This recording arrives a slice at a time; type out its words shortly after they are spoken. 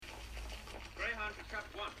Greyhound to trap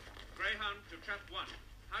 1. Greyhound to trap 1.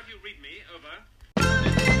 How do you read me? Over.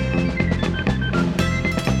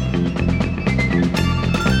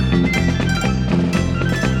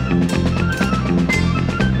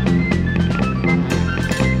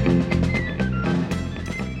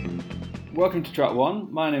 Welcome to Track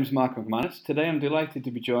 1. My name is Mark McManus. Today I'm delighted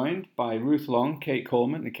to be joined by Ruth Long, Kate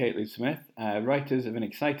Coleman and Caitlin Smith, writers of an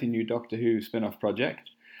exciting new Doctor Who spin-off project.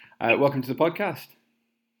 Welcome to the podcast.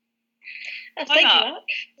 Thank you, Mark.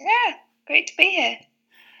 Yeah, great to be here.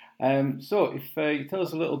 So if you tell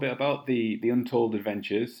us a little bit about the Untold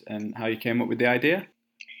Adventures and how you came up with the idea.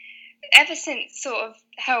 Ever since sort of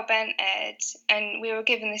Hellbent aired and we were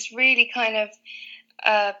given this really kind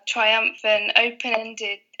of triumphant,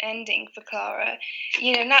 open-ended ending for Clara,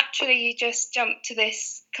 naturally you just jump to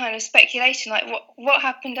this kind of speculation, like what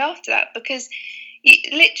happened after that, because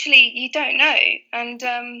you don't know. And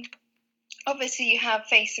obviously you have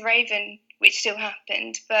Face the Raven, which still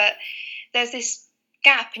happened, but there's this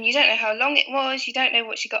gap and you don't know how long it was, you don't know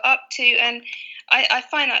what she got up to, and I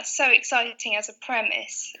find that so exciting as a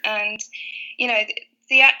premise. And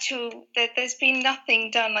there's been nothing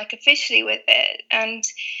done like officially with it, and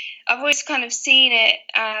I've always kind of seen it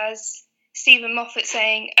as Stephen Moffat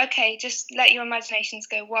saying, okay, just let your imaginations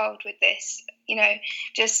go wild with this,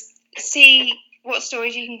 just see what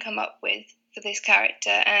stories you can come up with for this character.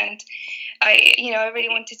 And I really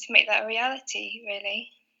wanted to make that a reality, really.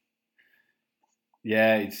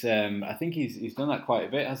 Yeah, it's. I think he's done that quite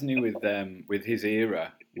a bit, hasn't he? With his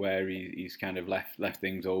era, where he's kind of left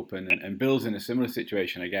things open, and Bill's in a similar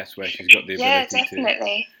situation, I guess, where she's got the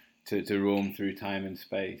ability to roam through time and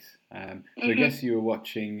space. So I guess you were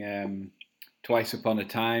watching Twice Upon a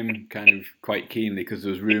Time kind of quite keenly because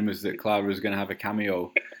there was rumours that Clara was going to have a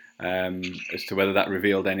cameo. As to whether that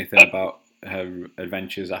revealed anything about her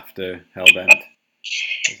adventures after Hellbent.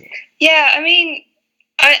 Yeah, I mean,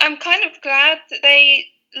 I'm kind of glad that they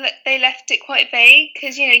left it quite vague,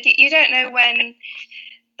 because you don't know when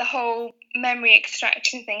the whole memory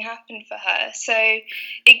extraction thing happened for her, so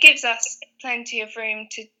it gives us plenty of room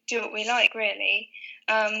to do what we like, really.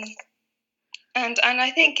 And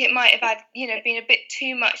I think it might have been a bit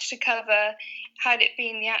too much to cover had it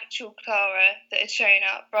been the actual Clara that had shown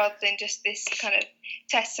up rather than just this kind of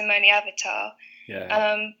testimony avatar.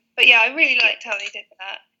 Yeah. But yeah, I really liked how they did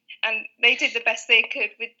that. And they did the best they could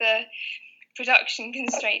with the production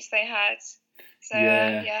constraints they had. So,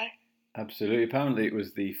 yeah. Absolutely. Apparently it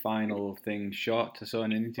was the final thing shot. I saw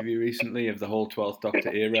in an interview recently of the whole 12th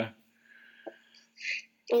Doctor era.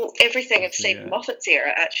 Well, everything of Stephen Moffat's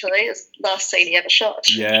era, actually, is the last scene he ever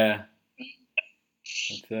shot. Yeah.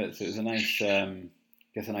 That's it. So it was a nice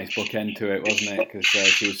bookend to it, wasn't it? Because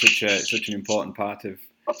she was such an important part of,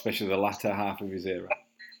 especially the latter half of his era.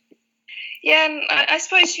 Yeah, and I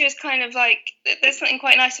suppose she was kind of like, there's something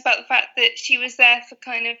quite nice about the fact that she was there for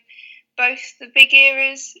kind of both the big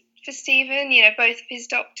eras for Stephen, both of his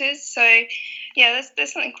Doctors. So, yeah,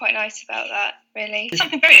 there's something quite nice about that, really. There's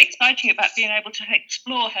something very exciting about being able to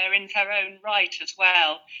explore her in her own right as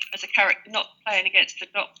well, as a character, not playing against the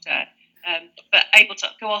Doctor, but able to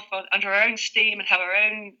go off under her own steam and have her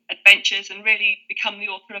own adventures and really become the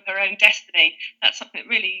author of her own destiny. That's something that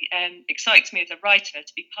really excites me as a writer,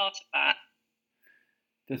 to be part of that.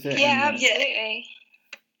 Does it? Yeah, absolutely.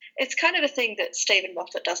 It's kind of a thing that Stephen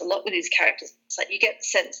Moffat does a lot with his characters. It's like you get the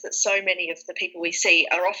sense that so many of the people we see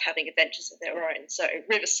are off having adventures of their own. So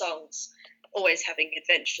River Song's always having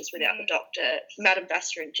adventures without the Doctor, Madame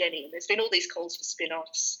Vaster and Jenny, and there's been all these calls for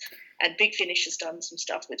spin-offs, and Big Finish has done some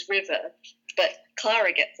stuff with River, but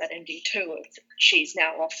Clara gets that ending too of she's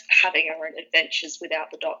now off having her own adventures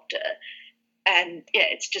without the Doctor. And yeah,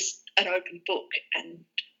 it's just an open book, and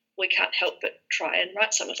we can't help but try and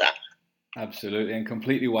write some of that. Absolutely, and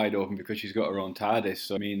completely wide open because she's got her own TARDIS,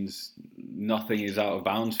 so it means nothing is out of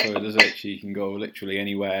bounds for her, does it? She can go literally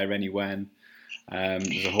anywhere, any when.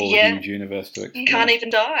 There's a whole huge universe to explore. You can't even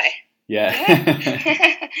die. Yeah.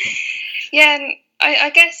 Yeah, and I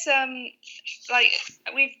guess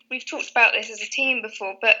we've talked about this as a team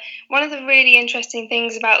before, but one of the really interesting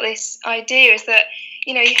things about this idea is that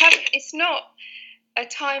it's not a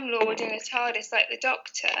Time Lord in a TARDIS like the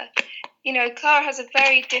Doctor. Clara has a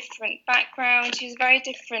very different background. She has a very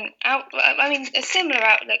different outlook. I mean, a similar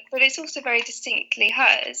outlook, but it's also very distinctly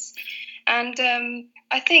hers. And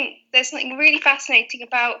I think there's something really fascinating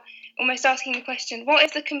about almost asking the question, what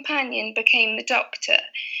if the companion became the Doctor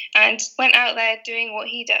and went out there doing what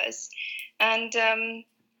he does? And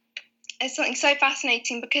it's something so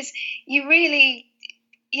fascinating because you really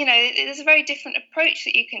there's a very different approach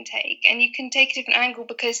that you can take, and you can take a different angle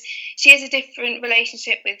because she has a different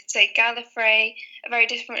relationship with, say, Gallifrey, a very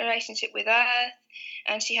different relationship with Earth,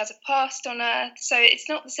 and she has a past on Earth. So it's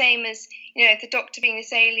not the same as, the Doctor being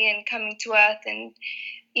this alien coming to Earth and,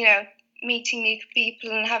 meeting new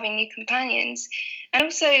people and having new companions. And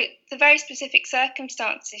also the very specific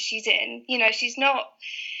circumstances she's in. She's not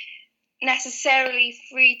necessarily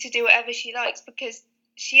free to do whatever she likes because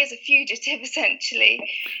she is a fugitive, essentially.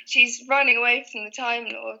 She's running away from the Time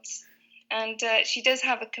Lords, and she does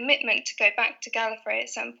have a commitment to go back to Gallifrey at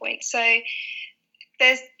some point. So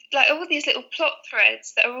there's like all these little plot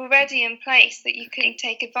threads that are already in place that you can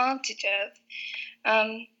take advantage of.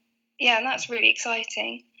 And that's really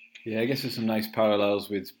exciting. Yeah, I guess there's some nice parallels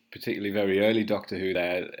with particularly very early Doctor Who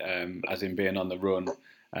there, as in being on the run,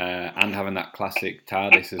 and having that classic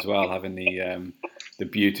TARDIS as well, having the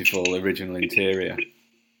beautiful original interior.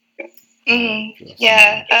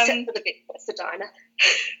 Yeah. Except for the bit with the diner.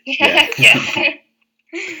 Yeah.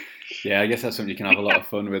 Yeah, I guess that's something you can have a lot of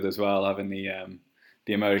fun with as well, having the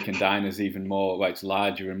American diners even more, well, it's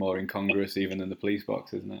larger and more incongruous even than the police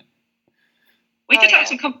box, isn't it? We did have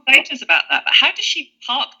some conversations about that, but how does she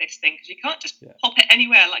park this thing? Because you can't just pop it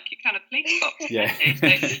anywhere like you can a police box. Yeah. So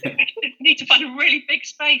you need to find a really big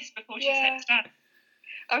space before she sits down.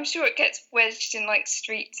 I'm sure it gets wedged in like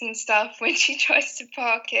streets and stuff when she tries to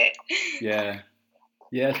park it. Yeah,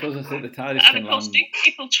 I suppose I think the TARDIS And of course, do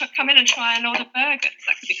people come in and try and order burgers?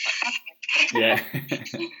 That could be quite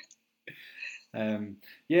fascinating.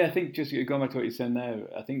 Yeah. I think just going back to what you're saying now,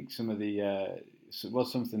 I think some of the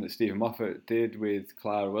was something that Stephen Moffat did with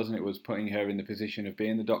Clara, wasn't it? Was putting her in the position of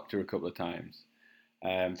being the Doctor a couple of times,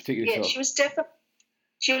 particularly. Yeah, she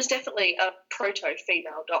was definitely a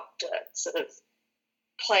proto-female Doctor, sort of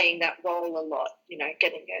playing that role a lot.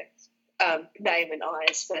 Getting her name and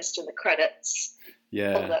eyes first in the credits,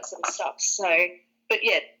 all that sort of stuff. So, but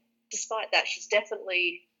yeah, despite that, she's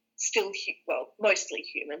definitely still mostly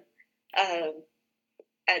human,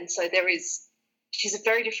 and so she's a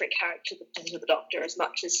very different character to the Doctor, as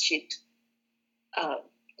much as she'd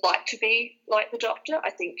like to be like the Doctor. I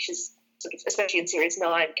think she's sort of, especially in Series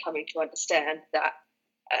 9, coming to understand that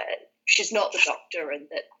she's not the Doctor and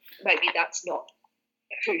that maybe that's not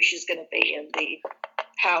who she's going to be and the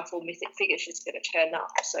powerful mythic figure she's going to turn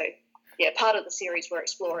up. So, yeah, part of the series we're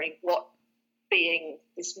exploring what being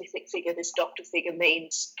this mythic figure, this Doctor figure,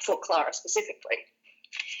 means for Clara specifically.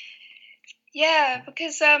 Yeah,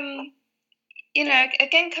 because again,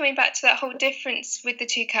 coming back to that whole difference with the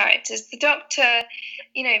two characters, the Doctor,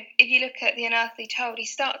 if you look at the Unearthly Child, he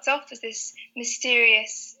starts off as this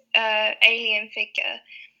mysterious alien figure.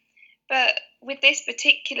 But with this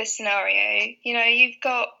particular scenario, you've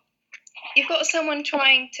got someone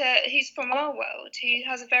who's from our world, who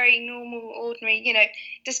has a very normal, ordinary,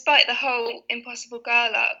 despite the whole impossible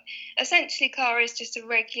girl up, essentially Clara is just a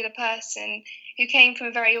regular person who came from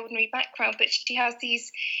a very ordinary background, but she has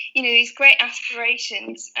these great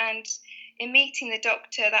aspirations, and in meeting the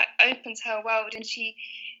Doctor, that opens her world, and she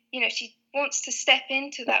wants to step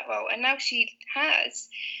into that role, and now she has.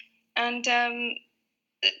 And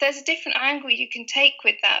there's a different angle you can take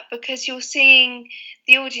with that, because you're seeing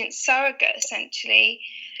the audience surrogate, essentially,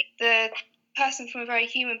 the person from a very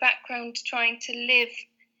human background trying to live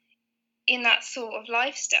in that sort of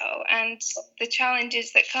lifestyle and the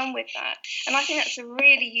challenges that come with that. And I think that's a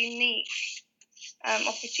really unique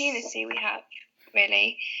opportunity we have,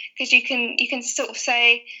 really, because you can sort of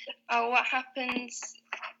say, oh, what happens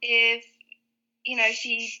if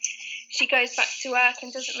she goes back to Earth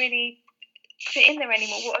and doesn't really fit in there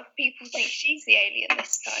anymore? What if people think she's the alien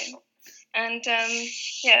this time? And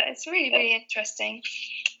it's really, really interesting.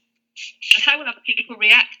 And how will other people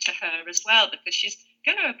react to her as well? Because she's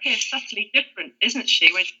going to appear subtly different, isn't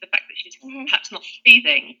she? With the fact that she's perhaps not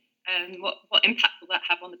breathing, and what impact will that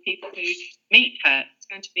have on the people who meet her? It's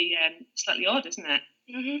going to be slightly odd, isn't it?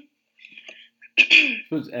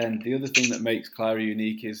 The other thing that makes Clara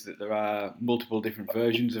unique is that there are multiple different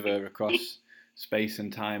versions of her across space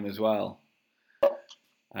and time as well.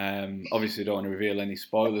 Obviously, I don't want to reveal any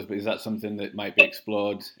spoilers, but is that something that might be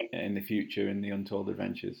explored in the future in the Untold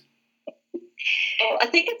Adventures? Well, I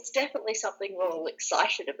think it's definitely something we're all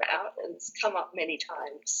excited about, and it's come up many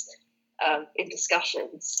times in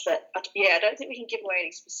discussions. But I don't think we can give away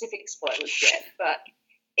any specific spoilers yet, but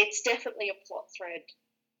it's definitely a plot thread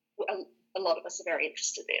a lot of us are very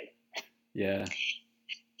interested in. Yeah,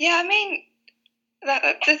 I mean,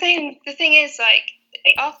 the thing is, like,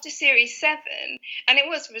 after series 7, and it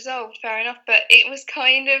was resolved, fair enough, but it was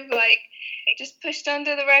kind of like just pushed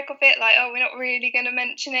under the rug a bit, like, oh, we're not really going to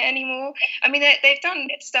mention it anymore. I mean, they've done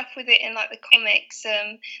stuff with it in like the comics.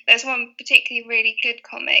 There's one particularly really good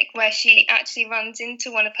comic where she actually runs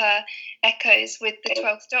into one of her echoes with the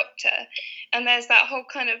 12th Doctor, and there's that whole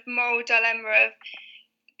kind of moral dilemma of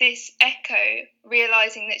this echo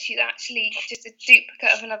realising that she's actually just a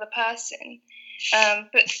duplicate of another person.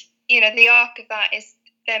 But, the arc of that is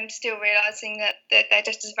them still realising that they're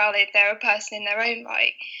just as valid, they're a person in their own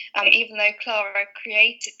right, even though Clara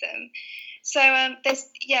created them. So there's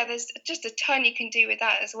just a ton you can do with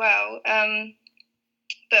that as well.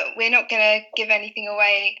 But we're not going to give anything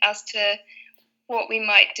away as to what we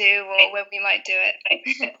might do or when we might do it.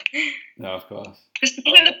 No, of course. Because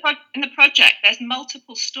in the project, there's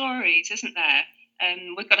multiple stories, isn't there?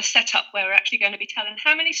 We've got a setup where we're actually going to be telling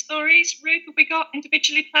how many stories, Ruth, have we got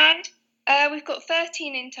individually planned? We've got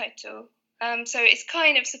 13 in total. So it's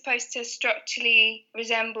kind of supposed to structurally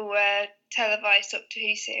resemble a televised Doctor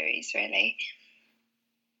Who series, really.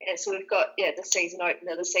 Yeah, so we've got the season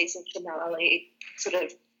opener, the season finale, sort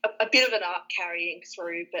of a bit of an arc carrying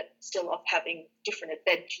through, but still off having different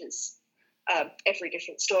adventures, every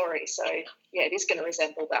different story. So it is going to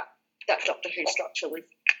resemble that Doctor Who structure we've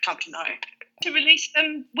come to know. To release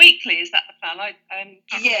them weekly, is that the plan?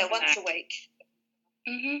 Once a week.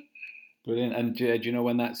 Mm-hmm. Brilliant. And do you know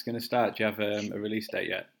when that's going to start? Do you have a release date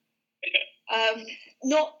yet?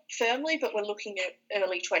 Not firmly, but we're looking at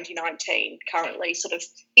early 2019 currently, sort of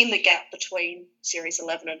in the gap between series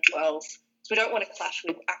 11 and 12. So we don't want to clash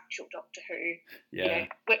with actual Doctor Who. Yeah.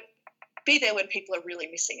 Be there when people are really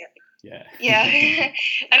missing it. Yeah. Yeah.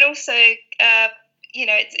 And also,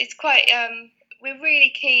 it's quite... we're really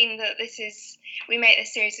keen that we make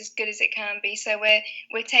this series as good as it can be. So we're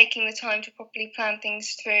taking the time to properly plan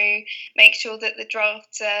things through, make sure that the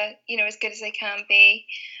drafts are, as good as they can be.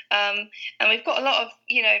 And we've got a lot of,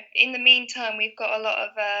 in the meantime, we've got a lot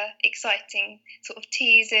of exciting sort of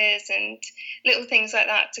teasers and little things like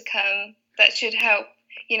that to come that should help,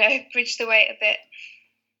 bridge the wait a bit.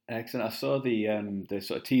 Excellent. I saw the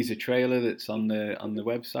sort of teaser trailer that's on the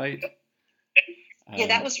website.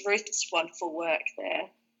 That was Ruth's wonderful work there.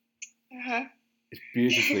 Uh-huh. It's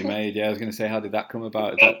beautifully made. Yeah, I was going to say, how did that come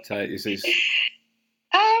about? Is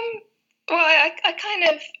well, I kind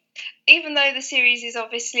of, even though the series is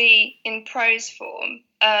obviously in prose form,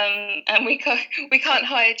 and we can't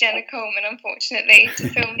hire Jenna Coleman, unfortunately, to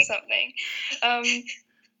film something. I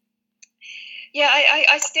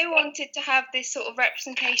still wanted to have this sort of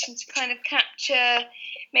representation to kind of capture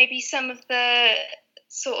maybe some of the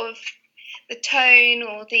sort of the tone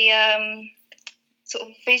or the sort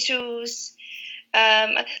of visuals.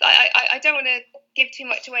 I don't want to give too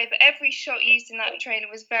much away, but every shot used in that trailer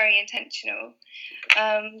was very intentional.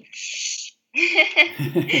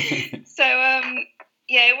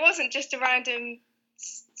 It wasn't just a random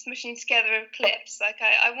smushing together of clips. Like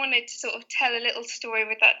I wanted to sort of tell a little story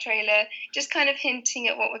with that trailer, just kind of hinting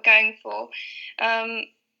at what we're going for.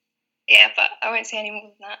 But I won't say any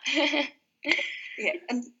more than that. Yeah,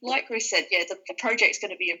 and like Ruth said, the project's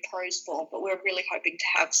going to be in prose form, but we're really hoping to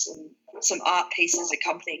have some art pieces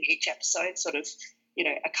accompanying each episode, sort of,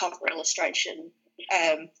 a cover illustration.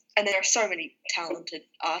 And there are so many talented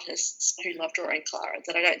artists who love drawing Clara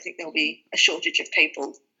that I don't think there'll be a shortage of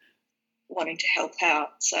people wanting to help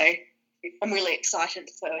out. So I'm really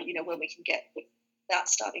excited for, when we can get that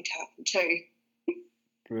starting to happen too.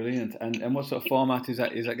 Brilliant. And what sort of format is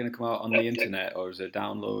that? Is that going to come out on the internet or is it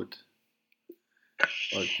download?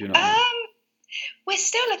 Or do you know? We're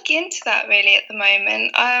still looking into that really at the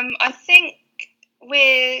moment. I think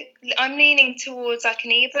I'm leaning towards like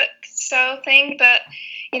an ebook style thing, but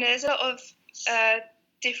there's a lot of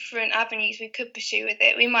different avenues we could pursue with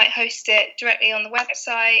it. We might host it directly on the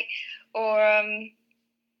website, or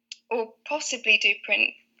possibly do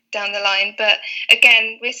print down the line. But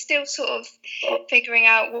again, we're still sort of figuring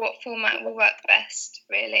out what format will work best,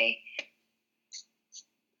 really.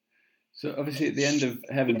 So obviously at the end of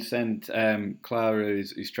Heaven Sent, Clara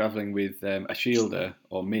is travelling with a shielder,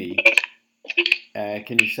 or me.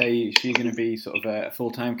 Can you say, is she going to be sort of a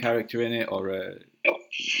full-time character in it, or a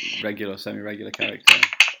regular, semi-regular character?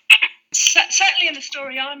 Certainly in the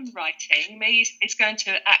story I'm writing, me is going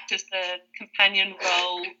to act as the companion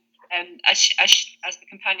role, as the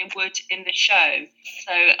companion would in the show.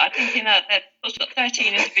 So I think they've got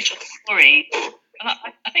 13 individual stories, and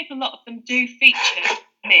I think a lot of them do feature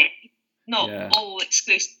me. Not all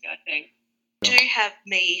exclusively, I think. Do have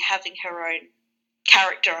me having her own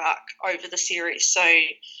character arc over the series, so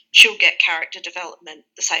she'll get character development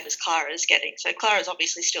the same as Clara's getting. So Clara's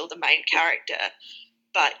obviously still the main character,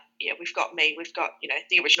 but yeah, we've got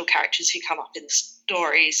the original characters who come up in the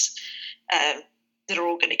stories that are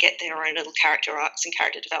all going to get their own little character arcs and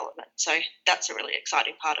character development. So that's a really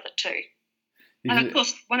exciting part of it too. And of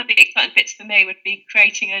course, one of the exciting bits for me would be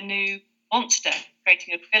creating a new monster,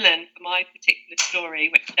 creating a villain for my particular story,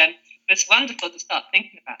 which was wonderful to start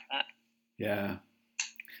thinking about that. Yeah.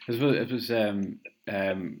 It was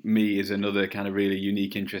me as another kind of really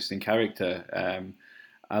unique, interesting character.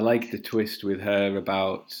 I like the twist with her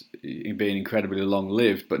about being incredibly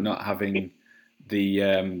long-lived, but not having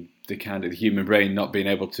the kind of the human brain not being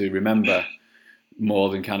able to remember more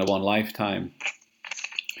than kind of one lifetime.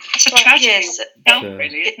 It's a tragedy itself,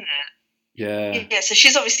 really, isn't it? Yeah. Yeah, so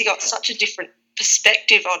she's obviously got such a different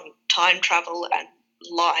perspective on time travel and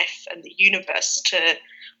life and the universe to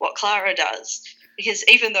what Clara does. Because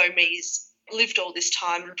even though Mee's lived all this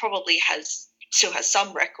time and probably still has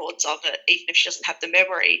some records of it, even if she doesn't have the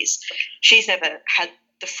memories, she's never had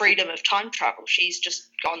the freedom of time travel. She's just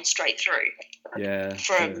gone straight through. Yeah.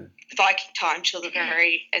 From Viking time till the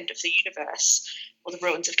very end of the universe, or the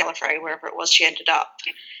ruins of Gallifrey, wherever it was she ended up.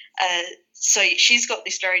 So she's got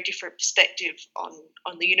this very different perspective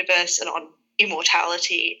on the universe and on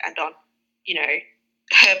immortality and on,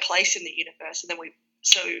 her place in the universe. And then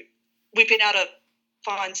we've been able to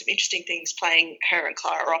find some interesting things playing her and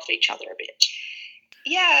Clara off each other a bit.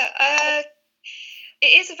 Yeah, it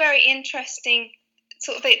is a very interesting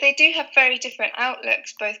sort of. They do have very different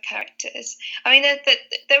outlooks, both characters. I mean,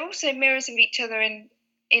 they're also mirrors of each other in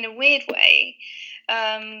a weird way,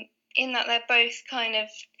 in that they're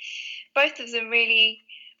both of them really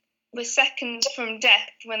were seconds from death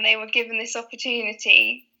when they were given this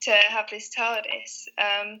opportunity to have this TARDIS.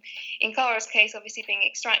 In Clara's case, obviously being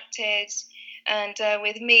extracted, and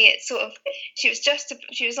with Mee, it's sort of she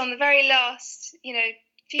was on the very last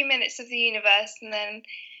few minutes of the universe, and then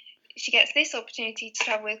she gets this opportunity to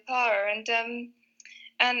travel with Clara,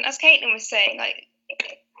 and as Caitlin was saying, like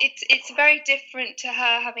it's very different to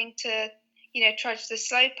her having to trudge the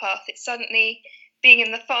slow path. It's suddenly being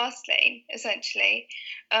in the fast lane, essentially.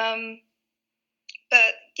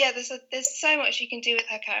 But yeah, there's so much you can do with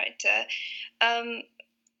her character,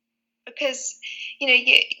 because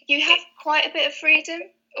you have quite a bit of freedom.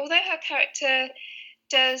 Although her character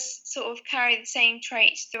does sort of carry the same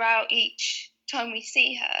traits throughout each time we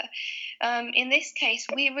see her, in this case,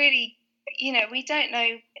 we really, we don't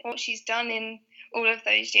know what she's done in all of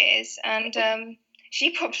those years, and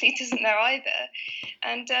she probably doesn't know either.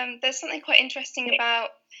 And there's something quite interesting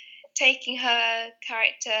about taking her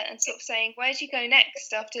character and sort of saying, where do you go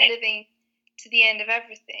next after living to the end of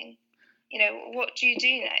everything? What do you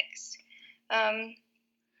do next?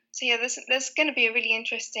 So yeah, there's going to be a really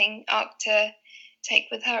interesting arc to take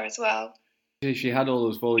with her as well. She had all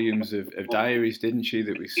those volumes of diaries, didn't she,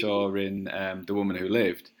 that we saw in The Woman Who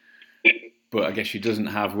Lived? But I guess she doesn't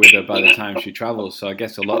have with her by the time she travels, so I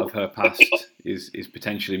guess a lot of her past is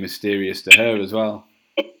potentially mysterious to her as well.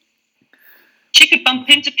 She could bump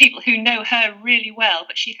into people who know her really well,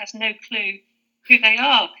 but she has no clue who they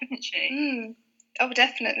are, couldn't she? Oh,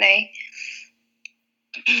 definitely.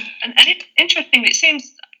 And it's interesting.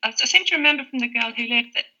 I seem to remember from The Girl Who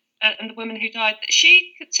Lived and The Woman Who Died that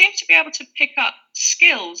she seems to be able to pick up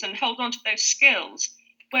skills and hold on to those skills,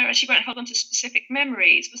 whereas she won't hold on to specific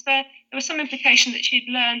memories. There was some implication that she'd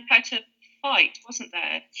learned how to fight, wasn't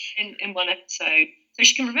there, in one episode? So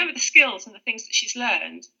she can remember the skills and the things that she's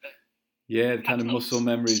learned. Yeah, the kind of muscle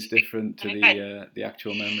memory is different to the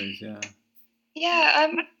actual memories, yeah. Yeah.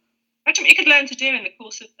 Imagine what you could learn to do in the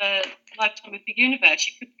course of the lifetime of the universe.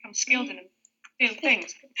 You could become skilled in and feel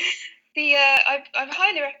things. I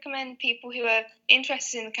highly recommend people who are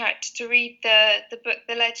interested in the character to read the book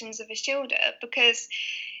The Legends of Isildur, because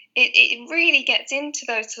it really gets into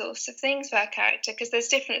those sorts of things for her character, because there's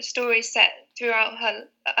different stories set throughout her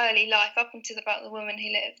early life up until about the woman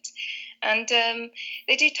who lived, and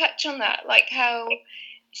they do touch on that, like how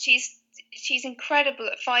she's incredible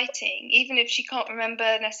at fighting, even if she can't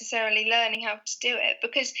remember necessarily learning how to do it,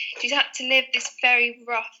 because she's had to live this very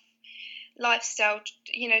rough lifestyle,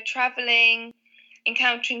 traveling,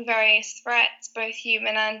 encountering various threats, both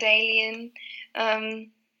human and alien,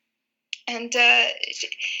 and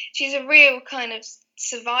she's a real kind of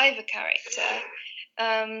survivor character,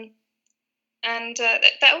 and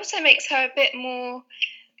that also makes her a bit more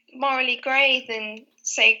morally grey than,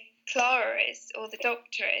 say, Clara is or the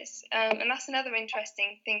Doctor is, and that's another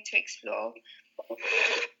interesting thing to explore.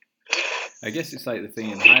 I guess it's like the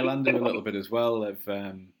thing in Highlander a little bit as well, of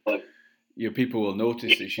people will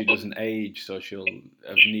notice that she doesn't age, so she'll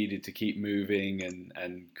have needed to keep moving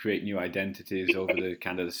and create new identities over the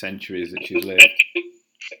kind of the centuries that she's lived.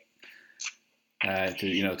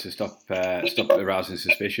 to stop arousing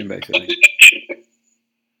suspicion, basically.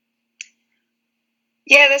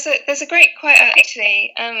 Yeah, there's a great quote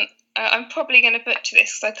actually. I'm probably going to butcher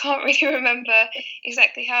this because I can't really remember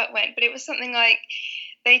exactly how it went, but it was something like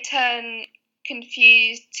they turn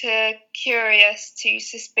confused to curious to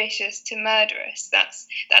suspicious to murderous. That's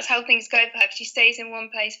how things go for her. If she stays in one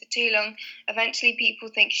place for too long, eventually people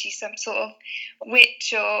think she's some sort of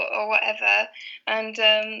witch or whatever. And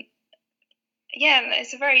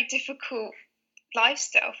it's a very difficult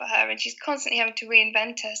lifestyle for her, and she's constantly having to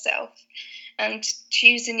reinvent herself and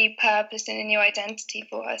choose a new purpose and a new identity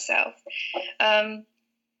for herself.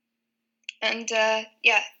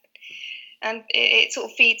 And it sort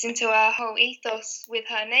of feeds into our whole ethos with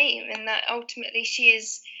her name, in that ultimately she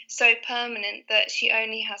is so permanent that she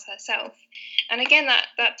only has herself. And again,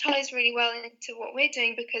 that ties really well into what we're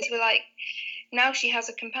doing, because we're like, now she has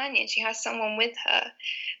a companion, she has someone with her.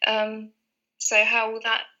 So how will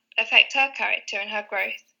that affect her character and her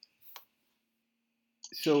growth?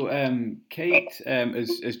 So Kate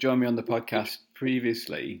has joined me on the podcast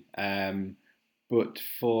previously. But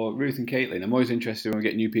for Ruth and Caitlin, I'm always interested when we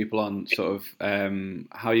get new people on, sort of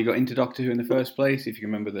how you got into Doctor Who in the first place, if you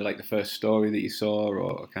can remember the first story that you saw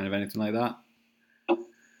or kind of anything like that.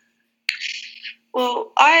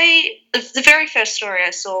 Well, the very first story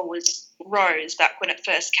I saw was Rose back when it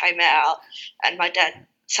first came out, and my dad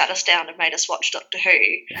sat us down and made us watch Doctor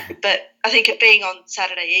Who. But I think it being on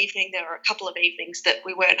Saturday evening, there were a couple of evenings that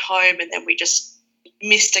we weren't home, and then we just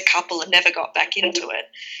missed a couple and never got back into it.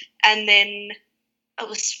 And then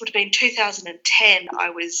would have been 2010, I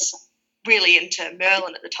was really into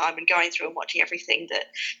Merlin at the time and going through and watching everything that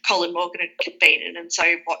Colin Morgan had been in, and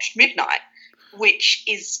so watched Midnight, which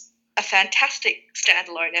is a fantastic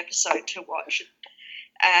standalone episode to watch.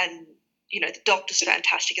 And, the Doctor's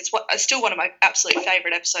fantastic. It's still one of my absolute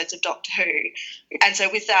favourite episodes of Doctor Who. And so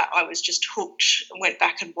with that, I was just hooked and went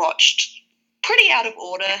back and watched pretty out of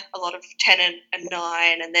order, a lot of 10 and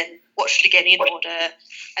 9, and then watched it again in order.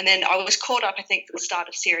 And then I was caught up, I think, at the start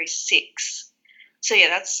of Series 6. So, yeah,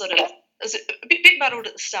 that's sort of, it was a bit muddled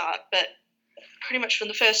at the start, but pretty much from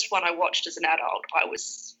the first one I watched as an adult, I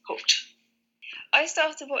was hooked. I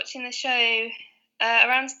started watching the show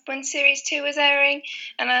around when Series 2 was airing,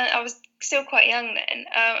 and I was still quite young then,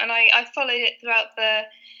 and I followed it throughout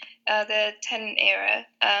the 10 era,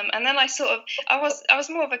 and then I was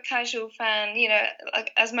more of a casual fan,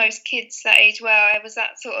 like as most kids that age were. I was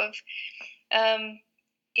that sort of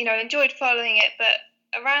enjoyed following it,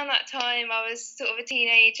 but around that time I was sort of a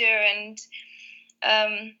teenager, and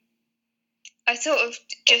I sort of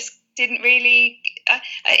just didn't really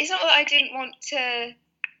it's not that I didn't want to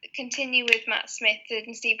continue with Matt Smith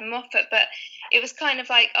and Stephen Moffat, but it was kind of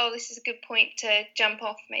like, oh, this is a good point to jump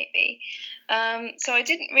off maybe. So I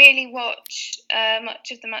didn't really watch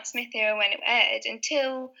much of the Matt Smith era when it aired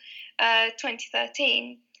until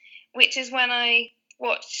 2013, which is when I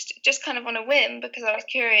watched, just kind of on a whim because I was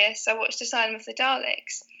curious, I watched Asylum of the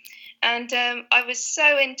Daleks. And I was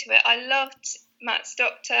so into it. I loved Matt's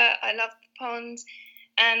Doctor, I loved the Ponds,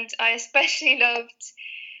 and I especially loved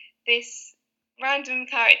this random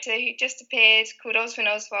character who just appeared called Oswin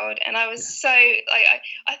Oswald, and I was so like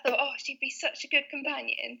I thought, oh, she'd be such a good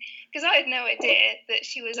companion, because I had no idea that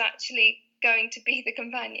she was actually going to be the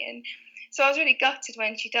companion. So I was really gutted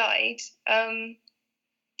when she died. And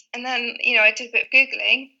then I did a bit of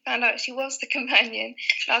googling, found out she was the companion,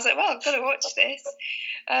 and I was like, well, I've got to watch this.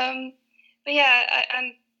 But yeah,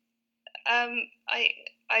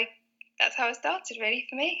 I that's how it started really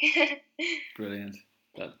for me. Brilliant.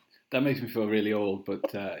 That makes me feel really old, but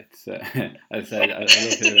it's as I said, I love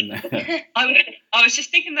hearing that. I was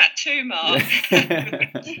just thinking that too, Mark.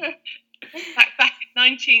 back in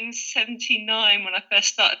 1979, when I first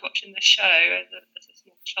started watching the show as a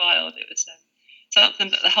small child, it was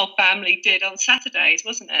something that the whole family did on Saturdays,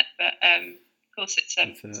 wasn't it? But of course, it's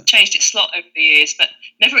changed its slot over the years, but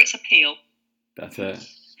never its appeal. That's it.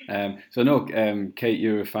 So no, Kate,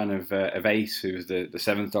 you're a fan of Ace, who's the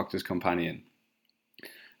Seventh Doctor's companion.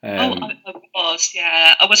 I was,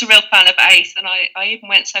 yeah. I was a real fan of Ace, and I even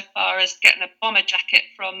went so far as getting a bomber jacket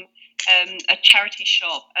from a charity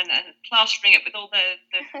shop and plastering it with all the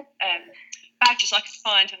badges I could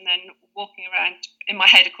find, and then walking around. In my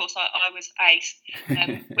head, of course, I was Ace,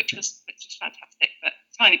 which was fantastic, but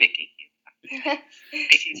tiny bit geeky.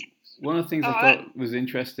 One of the things I thought was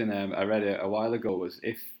interesting, I read a while ago, was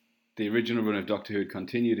if the original run of Doctor Who had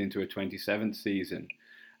continued into a 27th season,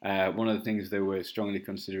 one of the things they were strongly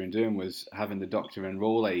considering doing was having the Doctor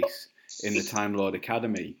enroll Ace in the Time Lord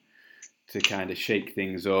Academy to kind of shake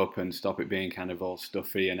things up and stop it being kind of all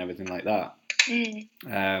stuffy and everything like that.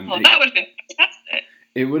 That would have been fantastic.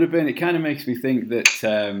 It would have been. It kind of makes me think that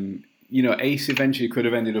Ace eventually could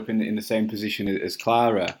have ended up in the same position as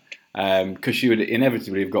Clara, because she would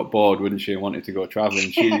inevitably have got bored, wouldn't she, and wanted to go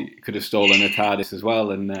travelling. She could have stolen a TARDIS as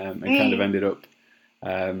well, and kind of ended up,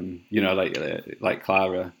 like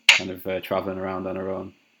Clara, kind of travelling around on her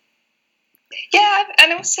own. Yeah,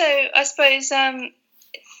 and also I suppose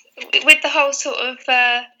with the whole sort of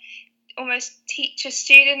almost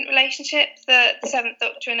teacher-student relationship that the Seventh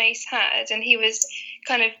Doctor and Ace had, and she was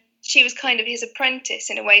kind of his apprentice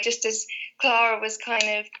in a way, just as Clara was kind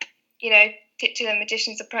of, titular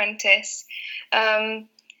magician's apprentice. And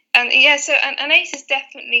Ace is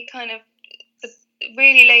definitely kind of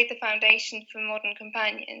really laid the foundation for modern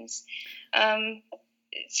companions.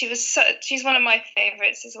 She's one of my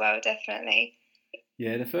favourites as well, definitely.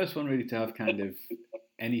 Yeah, the first one really to have kind of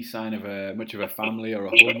any sign of much of a family or a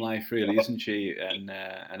home life, really, isn't she? And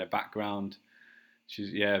a background.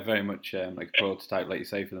 She's very much like a prototype, like you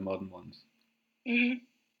say, for the modern ones. Mm-hmm.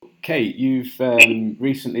 Kate, you've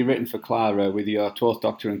recently written for Clara with your 12th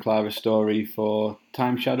Doctor and Clara story for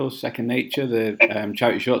Time Shadows Second Nature, the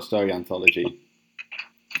charity short story anthology.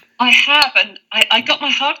 I have, and I got my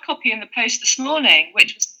hard copy in the post this morning,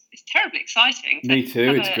 which was terribly exciting. Me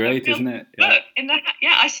too. It's great, isn't it? Yeah.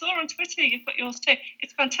 I saw on Twitter you've got yours too.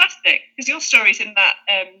 It's fantastic because your story's in that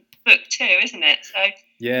book too, isn't it? So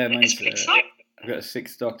yeah, it's really exciting. I've got a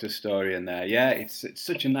 6th Doctor story in there. Yeah, it's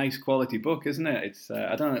such a nice quality book, isn't it? It's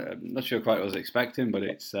I'm not sure quite what I was expecting, but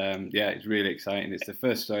it's it's really exciting. It's the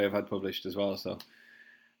first story I've had published as well, so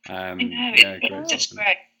I know, it's just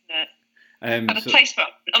great, isn't it? I've had a place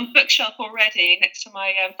on Bookshelf already next to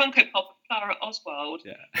my Funko Pop of Clara Oswald.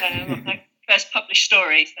 Yeah. My first published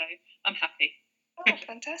story, so I'm happy. Oh,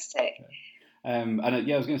 fantastic. I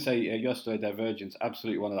was going to say, your story, Divergence,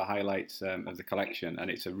 absolutely one of the highlights of the collection, and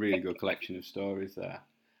it's a really good collection of stories there.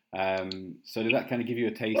 So did that kind of give you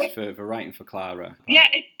a taste for writing for Clara? Yeah,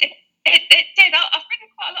 it did. I've written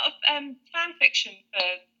quite a lot of fan fiction for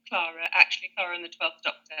Clara and the 12th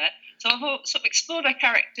Doctor. So I've sort of explored her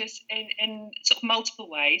characters in sort of multiple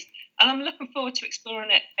ways, and I'm looking forward to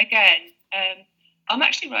exploring it again. I'm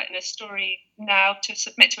actually writing a story now to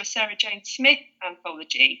submit to a Sarah Jane Smith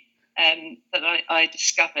anthology that I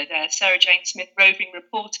discovered, Sarah Jane Smith Roving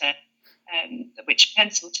Reporter, which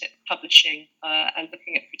Pencil Tip Publishing are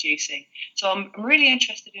looking at producing. So I'm really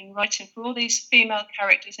interested in writing for all these female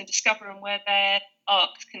characters and discovering where their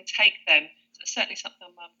arcs can take them. So it's certainly something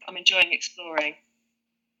I'm enjoying exploring.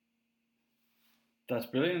 That's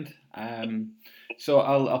brilliant. So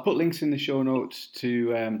I'll put links in the show notes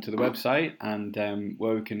to the website and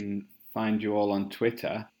where we can find you all on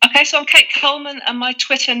Twitter. Okay, so I'm Kate Coleman, and my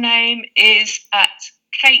Twitter name is at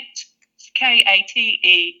Kate,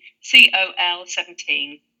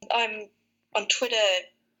 KateCol17. I'm on Twitter,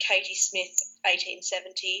 Katie Smith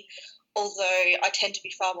 1870, although I tend to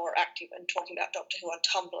be far more active in talking about Doctor Who on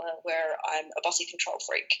Tumblr, where I'm a bossy control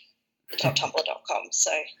freak, tumblr.com.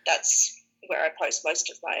 So that's where I post most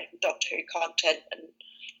of my Doctor Who content and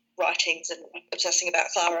writings and obsessing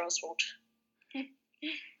about Clara Oswald.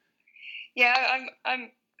 Yeah,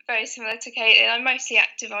 I'm very similar to Kate. I'm mostly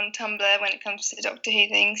active on Tumblr when it comes to Doctor Who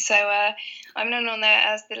things. So I'm known on there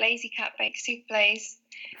as the Lazy Cat Bakes Soup Plays.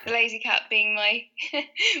 The Lazy Cat being my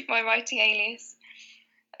my writing alias.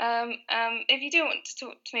 If you do want to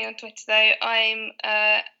talk to me on Twitter, though, I'm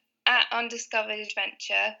at Undiscovered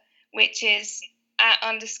Adventure, which is at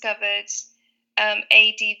Undiscovered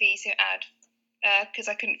ADV, so add, because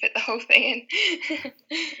I couldn't fit the whole thing in.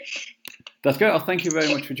 That's great. Well, thank you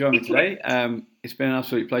very much for joining me today. It's been an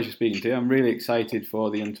absolute pleasure speaking to you. I'm really excited for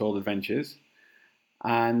the Untold Adventures,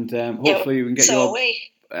 and hopefully we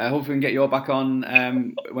can get you all back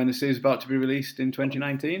on when the series is about to be released in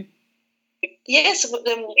 2019. Yes,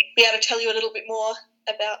 then we'll be able to tell you a little bit more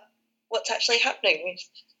about what's actually happening.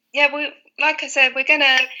 Yeah, like I said, we've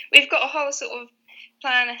got a whole sort of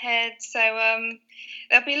plan ahead, so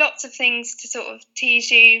there'll be lots of things to sort of tease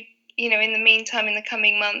you. In the meantime, in the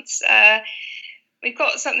coming months, we've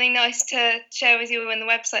got something nice to share with you when the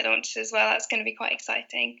website launches as well. That's going to be quite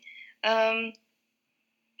exciting.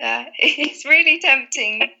 It's really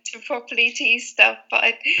tempting to properly tease stuff,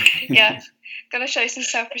 but got to show some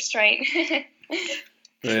self-restraint.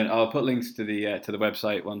 Brilliant. I'll put links to the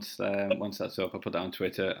website once that's up. I'll put that on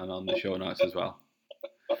Twitter and on the show notes as well.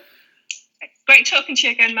 Great talking to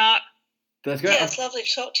you again, Mark. That's great. Yeah, it's lovely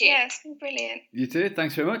to talk to you. Yeah, it's been brilliant. You too.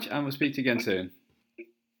 Thanks very much, and we'll speak to you again soon.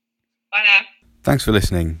 Bye now. Thanks for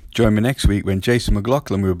listening. Join me next week when Jason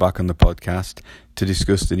McLaughlin will be back on the podcast to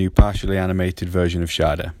discuss the new partially animated version of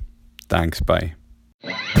Shada. Thanks. Bye.